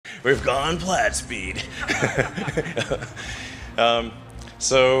We've gone flat speed. What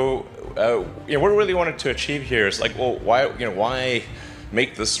we really wanted to achieve here is like, well, why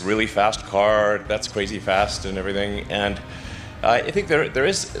make this really fast car that's crazy fast and everything? And I think there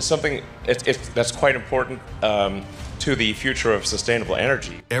is something that's quite important to the future of sustainable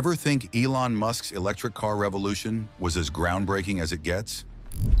energy. Ever think Elon Musk's electric car revolution was as groundbreaking as it gets?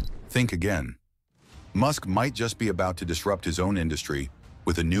 Think again. Musk might just be about to disrupt his own industry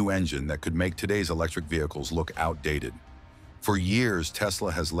with a new engine that could make today's electric vehicles look outdated. For years,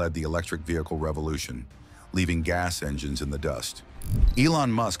 Tesla has led the electric vehicle revolution, leaving gas engines in the dust.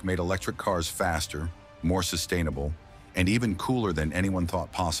 Elon Musk made electric cars faster, more sustainable, and even cooler than anyone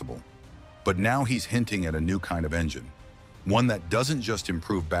thought possible. But now he's hinting at a new kind of engine, one that doesn't just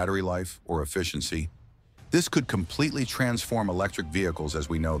improve battery life or efficiency. This could completely transform electric vehicles as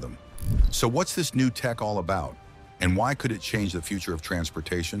we know them. So what's this new tech all about? And why could it change the future of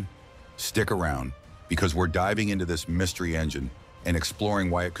transportation? Stick around, because we're diving into this mystery engine and exploring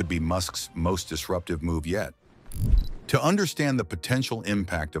why it could be Musk's most disruptive move yet. To understand the potential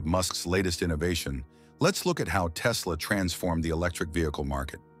impact of Musk's latest innovation, let's look at how Tesla transformed the electric vehicle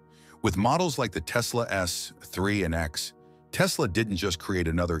market. With models like the Tesla S, 3, and X, Tesla didn't just create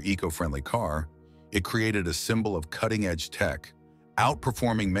another eco-friendly car, it created a symbol of cutting-edge tech,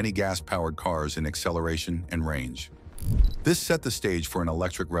 outperforming many gas-powered cars in acceleration and range. This set the stage for an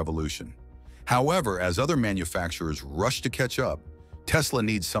electric revolution. However, as other manufacturers rush to catch up, Tesla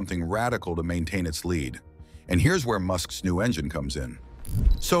needs something radical to maintain its lead. And here's where Musk's new engine comes in.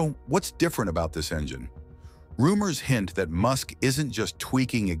 So, what's different about this engine? Rumors hint that Musk isn't just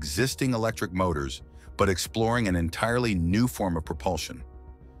tweaking existing electric motors, but exploring an entirely new form of propulsion.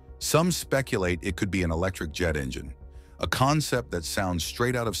 Some speculate it could be an electric jet engine, a concept that sounds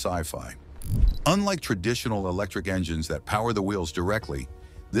straight out of sci-fi. Unlike traditional electric engines that power the wheels directly,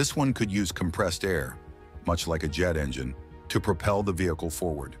 this one could use compressed air, much like a jet engine, to propel the vehicle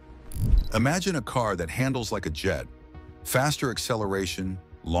forward. Imagine a car that handles like a jet, faster acceleration,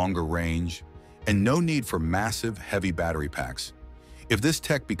 longer range, and no need for massive, heavy battery packs. If this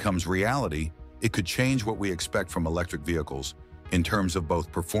tech becomes reality, it could change what we expect from electric vehicles in terms of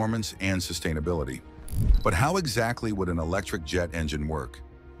both performance and sustainability. But how exactly would an electric jet engine work?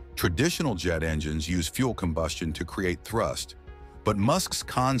 Traditional jet engines use fuel combustion to create thrust, but Musk's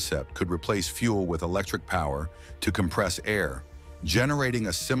concept could replace fuel with electric power to compress air, generating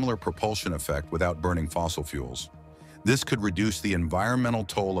a similar propulsion effect without burning fossil fuels. This could reduce the environmental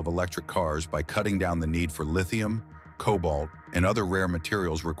toll of electric cars by cutting down the need for lithium, cobalt, and other rare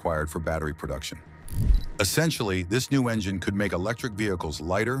materials required for battery production. Essentially, this new engine could make electric vehicles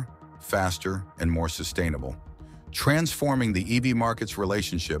lighter, faster, and more sustainable, transforming the EV market's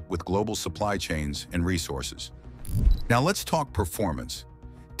relationship with global supply chains and resources. Now let's talk performance.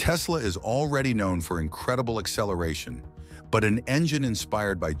 Tesla is already known for incredible acceleration, but an engine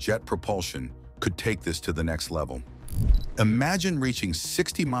inspired by jet propulsion could take this to the next level. Imagine reaching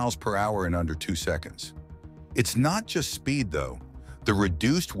 60 miles per hour in under 2 seconds. It's not just speed though. The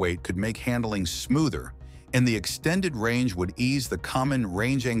reduced weight could make handling smoother, and the extended range would ease the common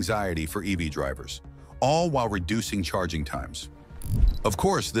range anxiety for EV drivers, all while reducing charging times. Of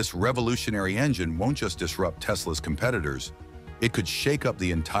course, this revolutionary engine won't just disrupt Tesla's competitors, it could shake up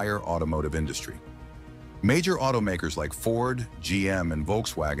the entire automotive industry. Major automakers like Ford, GM, and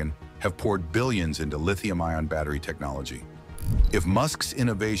Volkswagen have poured billions into lithium-ion battery technology. If Musk's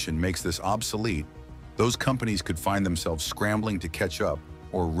innovation makes this obsolete, those companies could find themselves scrambling to catch up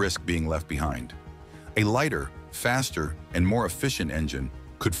or risk being left behind. A lighter, faster, and more efficient engine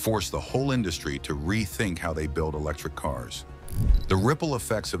could force the whole industry to rethink how they build electric cars. The ripple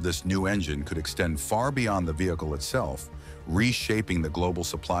effects of this new engine could extend far beyond the vehicle itself, reshaping the global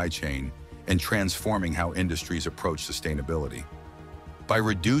supply chain and transforming how industries approach sustainability. By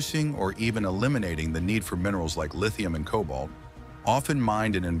reducing or even eliminating the need for minerals like lithium and cobalt, often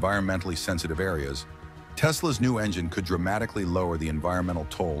mined in environmentally sensitive areas, Tesla's new engine could dramatically lower the environmental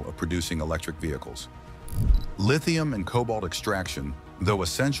toll of producing electric vehicles. Lithium and cobalt extraction, though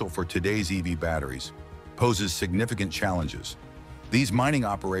essential for today's EV batteries, poses significant challenges. These mining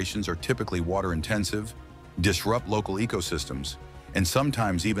operations are typically water-intensive, disrupt local ecosystems, and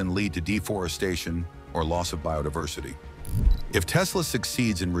sometimes even lead to deforestation or loss of biodiversity. If Tesla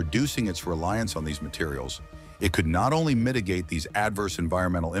succeeds in reducing its reliance on these materials, it could not only mitigate these adverse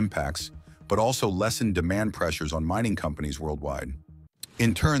environmental impacts, but also lessen demand pressures on mining companies worldwide.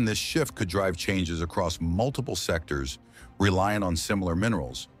 In turn, this shift could drive changes across multiple sectors reliant on similar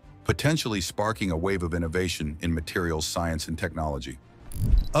minerals, potentially sparking a wave of innovation in materials science and technology.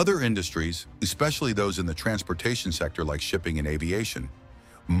 Other industries, especially those in the transportation sector like shipping and aviation,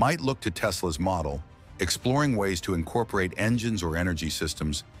 might look to Tesla's model, exploring ways to incorporate engines or energy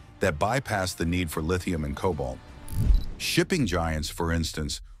systems that bypass the need for lithium and cobalt. Shipping giants, for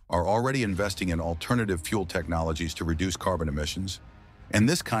instance, are already investing in alternative fuel technologies to reduce carbon emissions, and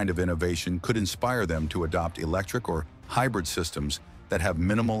this kind of innovation could inspire them to adopt electric or hybrid systems that have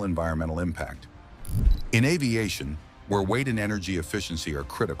minimal environmental impact. In aviation, where weight and energy efficiency are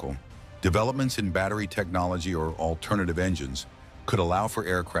critical, developments in battery technology or alternative engines could allow for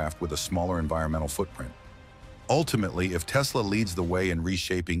aircraft with a smaller environmental footprint. Ultimately, if Tesla leads the way in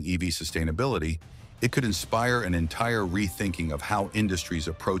reshaping EV sustainability, it could inspire an entire rethinking of how industries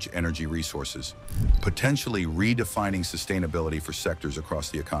approach energy resources, potentially redefining sustainability for sectors across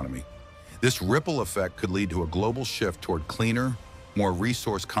the economy. This ripple effect could lead to a global shift toward cleaner, more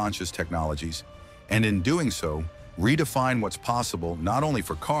resource-conscious technologies, and in doing so, redefine what's possible not only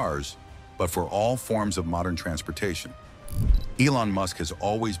for cars, but for all forms of modern transportation. Elon Musk has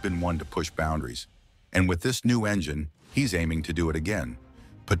always been one to push boundaries, and with this new engine, he's aiming to do it again,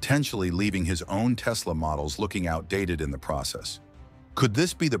 potentially leaving his own Tesla models looking outdated in the process. Could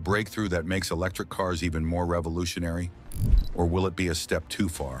this be the breakthrough that makes electric cars even more revolutionary? Or will it be a step too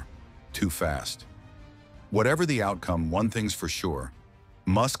far, too fast? Whatever the outcome, one thing's for sure: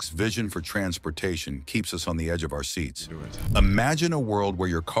 Musk's vision for transportation keeps us on the edge of our seats. Imagine a world where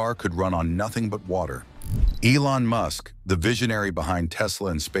your car could run on nothing but water. Elon Musk, the visionary behind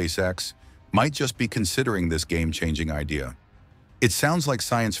Tesla and SpaceX, might just be considering this game-changing idea. It sounds like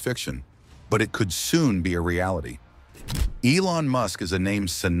science fiction, but it could soon be a reality. Elon Musk is a name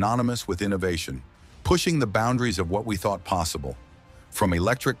synonymous with innovation, pushing the boundaries of what we thought possible. From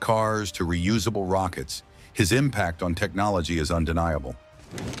electric cars to reusable rockets, his impact on technology is undeniable.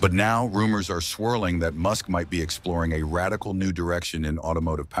 But now, rumors are swirling that Musk might be exploring a radical new direction in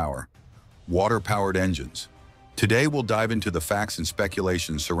automotive power: water-powered engines. Today, we'll dive into the facts and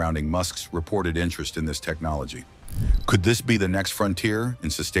speculations surrounding Musk's reported interest in this technology. Could this be the next frontier in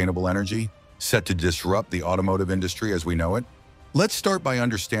sustainable energy, set to disrupt the automotive industry as we know it? Let's start by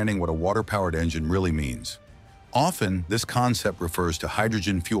understanding what a water-powered engine really means. Often, this concept refers to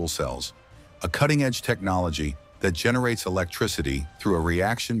hydrogen fuel cells, a cutting-edge technology that generates electricity through a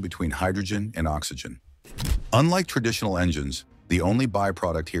reaction between hydrogen and oxygen. Unlike traditional engines, the only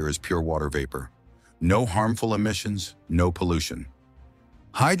byproduct here is pure water vapor. No harmful emissions, no pollution.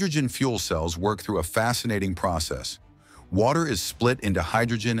 Hydrogen fuel cells work through a fascinating process. Water is split into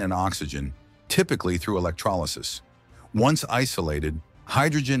hydrogen and oxygen, typically through electrolysis. Once isolated,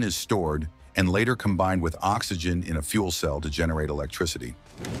 hydrogen is stored and later combined with oxygen in a fuel cell to generate electricity.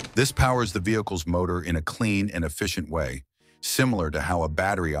 This powers the vehicle's motor in a clean and efficient way, similar to how a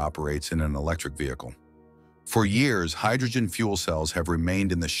battery operates in an electric vehicle. For years, hydrogen fuel cells have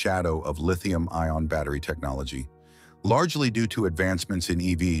remained in the shadow of lithium-ion battery technology, largely due to advancements in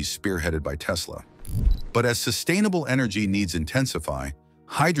EVs spearheaded by Tesla. But as sustainable energy needs intensify,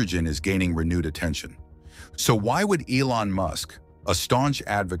 hydrogen is gaining renewed attention. So why would Elon Musk, a staunch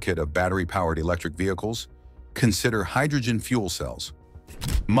advocate of battery-powered electric vehicles, consider hydrogen fuel cells?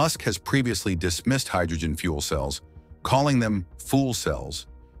 Musk has previously dismissed hydrogen fuel cells, calling them fool cells,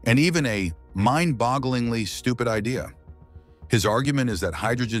 and even a mind-bogglingly stupid idea. His argument is that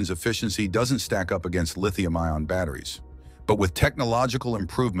hydrogen's efficiency doesn't stack up against lithium-ion batteries. But with technological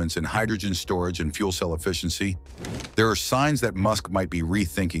improvements in hydrogen storage and fuel cell efficiency, there are signs that Musk might be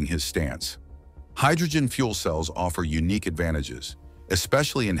rethinking his stance. Hydrogen fuel cells offer unique advantages,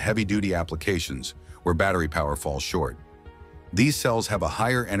 especially in heavy-duty applications where battery power falls short. These cells have a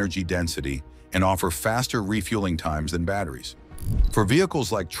higher energy density and offer faster refueling times than batteries. For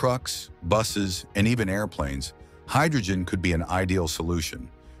vehicles like trucks, buses, and even airplanes, hydrogen could be an ideal solution,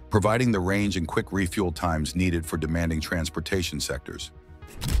 providing the range and quick refuel times needed for demanding transportation sectors.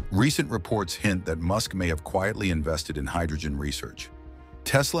 Recent reports hint that Musk may have quietly invested in hydrogen research.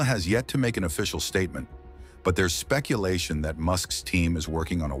 Tesla has yet to make an official statement, but there's speculation that Musk's team is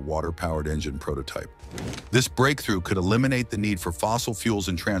working on a water-powered engine prototype. This breakthrough could eliminate the need for fossil fuels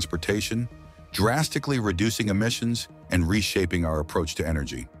in transportation, drastically reducing emissions and reshaping our approach to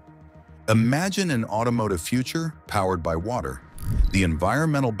energy. Imagine an automotive future powered by water. The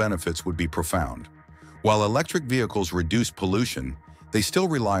environmental benefits would be profound. While electric vehicles reduce pollution, they still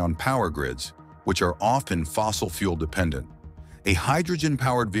rely on power grids, which are often fossil fuel dependent. A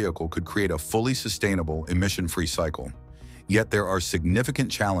hydrogen-powered vehicle could create a fully sustainable, emission-free cycle. Yet there are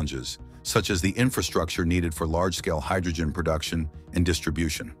significant challenges, such as the infrastructure needed for large-scale hydrogen production and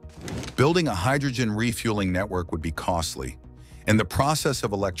distribution. Building a hydrogen refueling network would be costly, and the process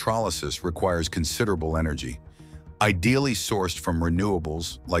of electrolysis requires considerable energy, ideally sourced from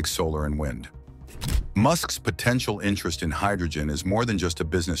renewables like solar and wind. Musk's potential interest in hydrogen is more than just a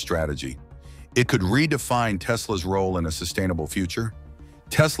business strategy. It could redefine Tesla's role in a sustainable future.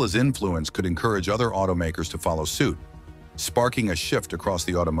 Tesla's influence could encourage other automakers to follow suit, sparking a shift across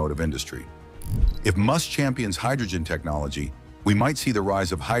the automotive industry. If Musk champions hydrogen technology, we might see the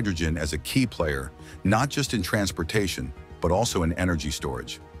rise of hydrogen as a key player, not just in transportation, but also in energy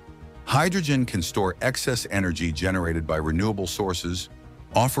storage. Hydrogen can store excess energy generated by renewable sources,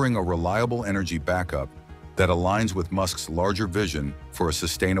 offering a reliable energy backup that aligns with Musk's larger vision for a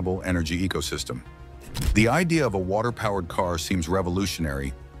sustainable energy ecosystem. The idea of a water-powered car seems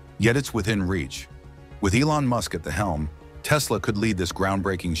revolutionary, yet it's within reach. With Elon Musk at the helm, Tesla could lead this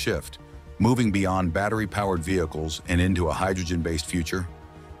groundbreaking shift, moving beyond battery-powered vehicles and into a hydrogen-based future,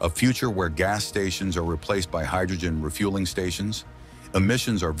 a future where gas stations are replaced by hydrogen refueling stations,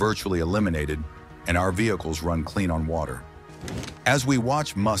 emissions are virtually eliminated, and our vehicles run clean on water. As we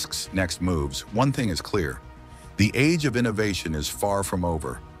watch Musk's next moves, one thing is clear. The age of innovation is far from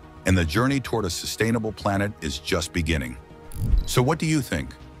over, and the journey toward a sustainable planet is just beginning. So what do you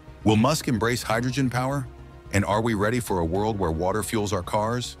think? Will Musk embrace hydrogen power? And are we ready for a world where water fuels our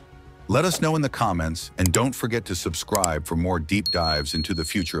cars? Let us know in the comments, and don't forget to subscribe for more deep dives into the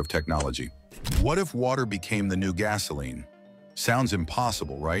future of technology. What if water became the new gasoline? Sounds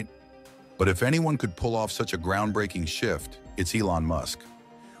impossible, right? But if anyone could pull off such a groundbreaking shift, it's Elon Musk.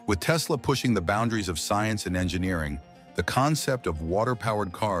 With Tesla pushing the boundaries of science and engineering, the concept of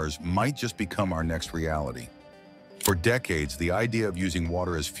water-powered cars might just become our next reality. For decades, the idea of using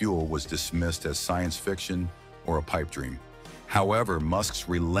water as fuel was dismissed as science fiction or a pipe dream. However, Musk's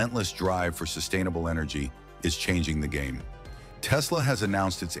relentless drive for sustainable energy is changing the game. Tesla has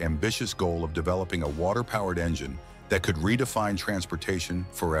announced its ambitious goal of developing a water-powered engine that could redefine transportation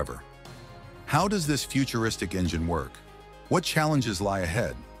forever. How does this futuristic engine work? What challenges lie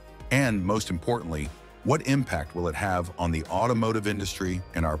ahead? And most importantly, what impact will it have on the automotive industry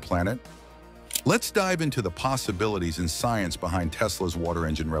and our planet? Let's dive into the possibilities and science behind Tesla's water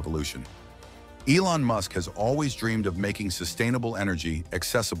engine revolution. Elon Musk has always dreamed of making sustainable energy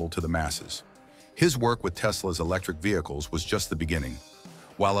accessible to the masses. His work with Tesla's electric vehicles was just the beginning.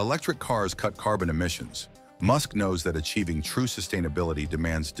 While electric cars cut carbon emissions, Musk knows that achieving true sustainability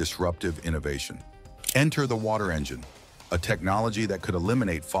demands disruptive innovation. Enter the water engine, a technology that could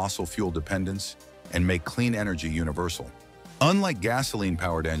eliminate fossil fuel dependence and make clean energy universal. Unlike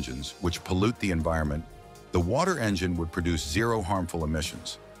gasoline-powered engines, which pollute the environment, the water engine would produce zero harmful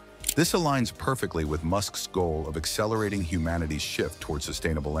emissions. This aligns perfectly with Musk's goal of accelerating humanity's shift towards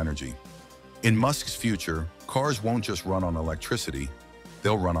sustainable energy. In Musk's future, cars won't just run on electricity,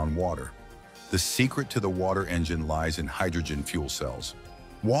 they'll run on water. The secret to the water engine lies in hydrogen fuel cells.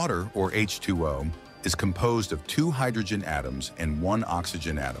 Water, or H2O, is composed of 2 hydrogen atoms and 1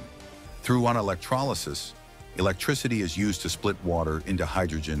 oxygen atom. Through electrolysis, electricity is used to split water into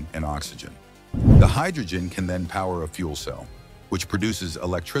hydrogen and oxygen. The hydrogen can then power a fuel cell, which produces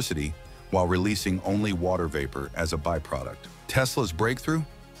electricity while releasing only water vapor as a byproduct. Tesla's breakthrough?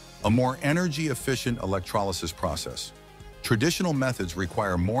 A more energy-efficient electrolysis process. Traditional methods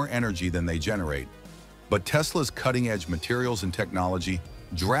require more energy than they generate, but Tesla's cutting-edge materials and technology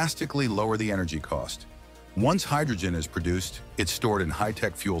drastically lower the energy cost. Once hydrogen is produced, it's stored in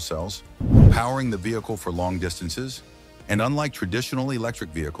high-tech fuel cells, powering the vehicle for long distances, and unlike traditional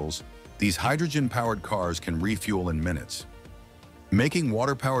electric vehicles, these hydrogen-powered cars can refuel in minutes. Making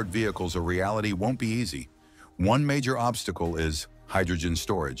water-powered vehicles a reality won't be easy. One major obstacle is hydrogen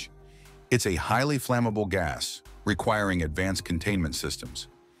storage. It's a highly flammable gas, requiring advanced containment systems.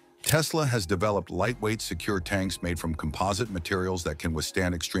 Tesla has developed lightweight, secure tanks made from composite materials that can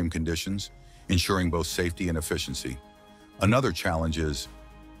withstand extreme conditions, ensuring both safety and efficiency. Another challenge is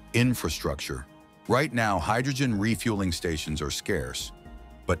infrastructure. Right now, hydrogen refueling stations are scarce,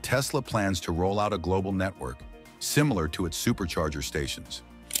 but Tesla plans to roll out a global network similar to its supercharger stations.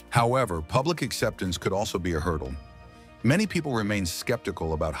 However, public acceptance could also be a hurdle. Many people remain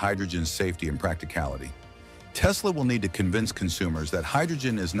skeptical about hydrogen's safety and practicality. Tesla will need to convince consumers that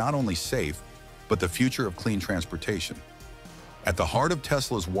hydrogen is not only safe, but the future of clean transportation. At the heart of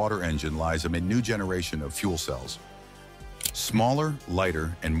Tesla's water engine lies a new generation of fuel cells. Smaller,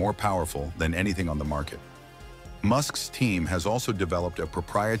 lighter, and more powerful than anything on the market. Musk's team has also developed a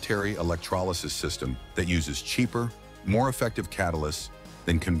proprietary electrolysis system that uses cheaper, more effective catalysts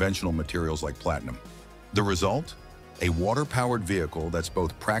than conventional materials like platinum. The result? A water-powered vehicle that's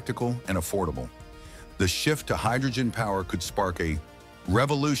both practical and affordable. The shift to hydrogen power could spark a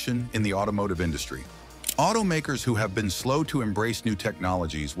revolution in the automotive industry. Automakers who have been slow to embrace new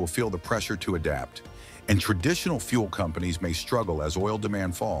technologies will feel the pressure to adapt, and traditional fuel companies may struggle as oil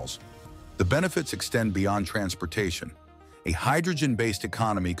demand falls. The benefits extend beyond transportation. A hydrogen-based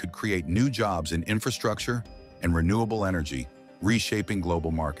economy could create new jobs in infrastructure and renewable energy, reshaping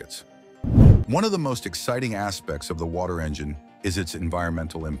global markets. One of the most exciting aspects of the water engine is its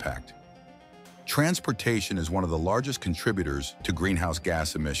environmental impact. Transportation is one of the largest contributors to greenhouse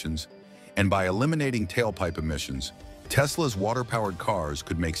gas emissions, and by eliminating tailpipe emissions, Tesla's water-powered cars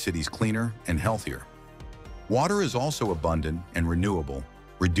could make cities cleaner and healthier. Water is also abundant and renewable,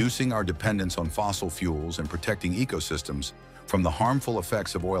 reducing our dependence on fossil fuels and protecting ecosystems from the harmful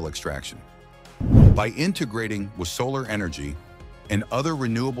effects of oil extraction. By integrating with solar energy and other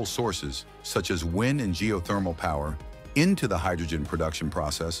renewable sources, such as wind and geothermal power, into the hydrogen production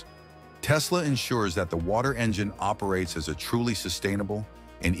process, Tesla ensures that the water engine operates as a truly sustainable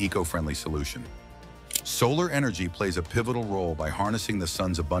and eco-friendly solution. Solar energy plays a pivotal role by harnessing the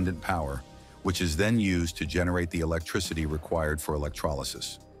sun's abundant power, which is then used to generate the electricity required for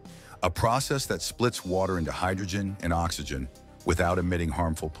electrolysis, a process that splits water into hydrogen and oxygen without emitting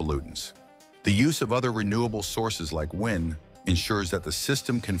harmful pollutants. The use of other renewable sources like wind ensures that the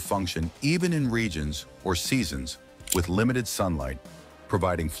system can function even in regions or seasons with limited sunlight,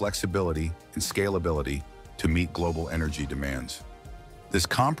 providing flexibility and scalability to meet global energy demands. This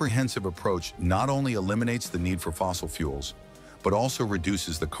comprehensive approach not only eliminates the need for fossil fuels, but also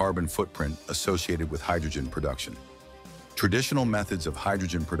reduces the carbon footprint associated with hydrogen production. Traditional methods of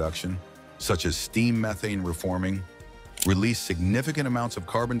hydrogen production, such as steam methane reforming, release significant amounts of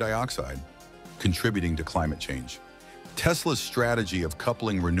carbon dioxide, contributing to climate change. Tesla's strategy of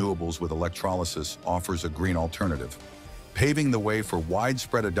coupling renewables with electrolysis offers a green alternative, paving the way for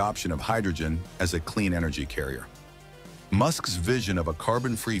widespread adoption of hydrogen as a clean energy carrier. Musk's vision of a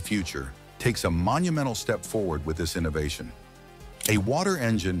carbon-free future takes a monumental step forward with this innovation. A water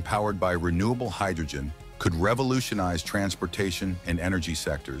engine powered by renewable hydrogen could revolutionize transportation and energy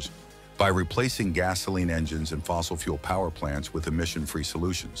sectors by replacing gasoline engines and fossil fuel power plants with emission-free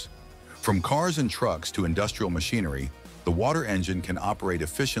solutions. From cars and trucks to industrial machinery, the water engine can operate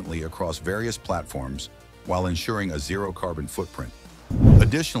efficiently across various platforms while ensuring a zero-carbon footprint.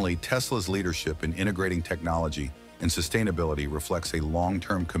 Additionally, Tesla's leadership in integrating technology and sustainability reflects a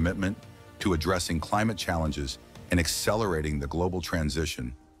long-term commitment to addressing climate challenges and accelerating the global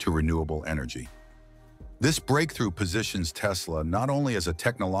transition to renewable energy. This breakthrough positions Tesla not only as a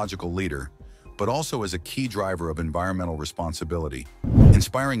technological leader, but also as a key driver of environmental responsibility,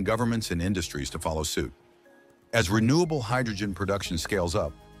 inspiring governments and industries to follow suit. As renewable hydrogen production scales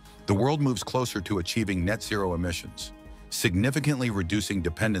up, the world moves closer to achieving net zero emissions, significantly reducing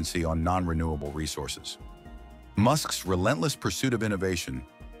dependency on non-renewable resources. Musk's relentless pursuit of innovation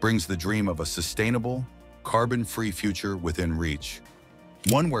brings the dream of a sustainable, carbon-free future within reach,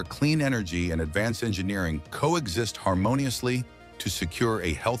 one where clean energy and advanced engineering coexist harmoniously to secure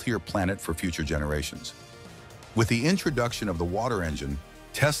a healthier planet for future generations. With the introduction of the water engine,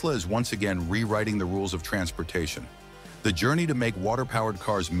 Tesla is once again rewriting the rules of transportation. The journey to make water-powered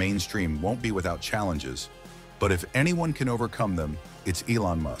cars mainstream won't be without challenges, but if anyone can overcome them, it's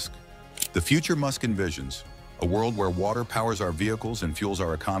Elon Musk. The future Musk envisions, a world where water powers our vehicles and fuels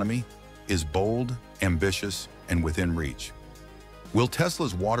our economy, is bold, ambitious, and within reach. Will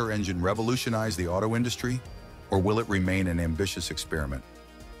Tesla's water engine revolutionize the auto industry, or will it remain an ambitious experiment?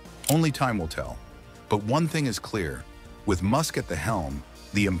 Only time will tell. But one thing is clear, with Musk at the helm,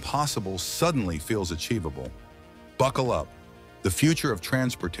 the impossible suddenly feels achievable. Buckle up. The future of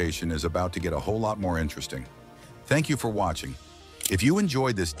transportation is about to get a whole lot more interesting. Thank you for watching. If you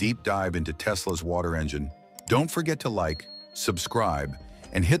enjoyed this deep dive into Tesla's water engine, don't forget to like, subscribe,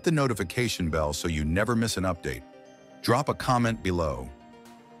 and hit the notification bell so you never miss an update. Drop a comment below.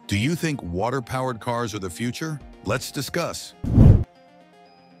 Do you think water-powered cars are the future? Let's discuss.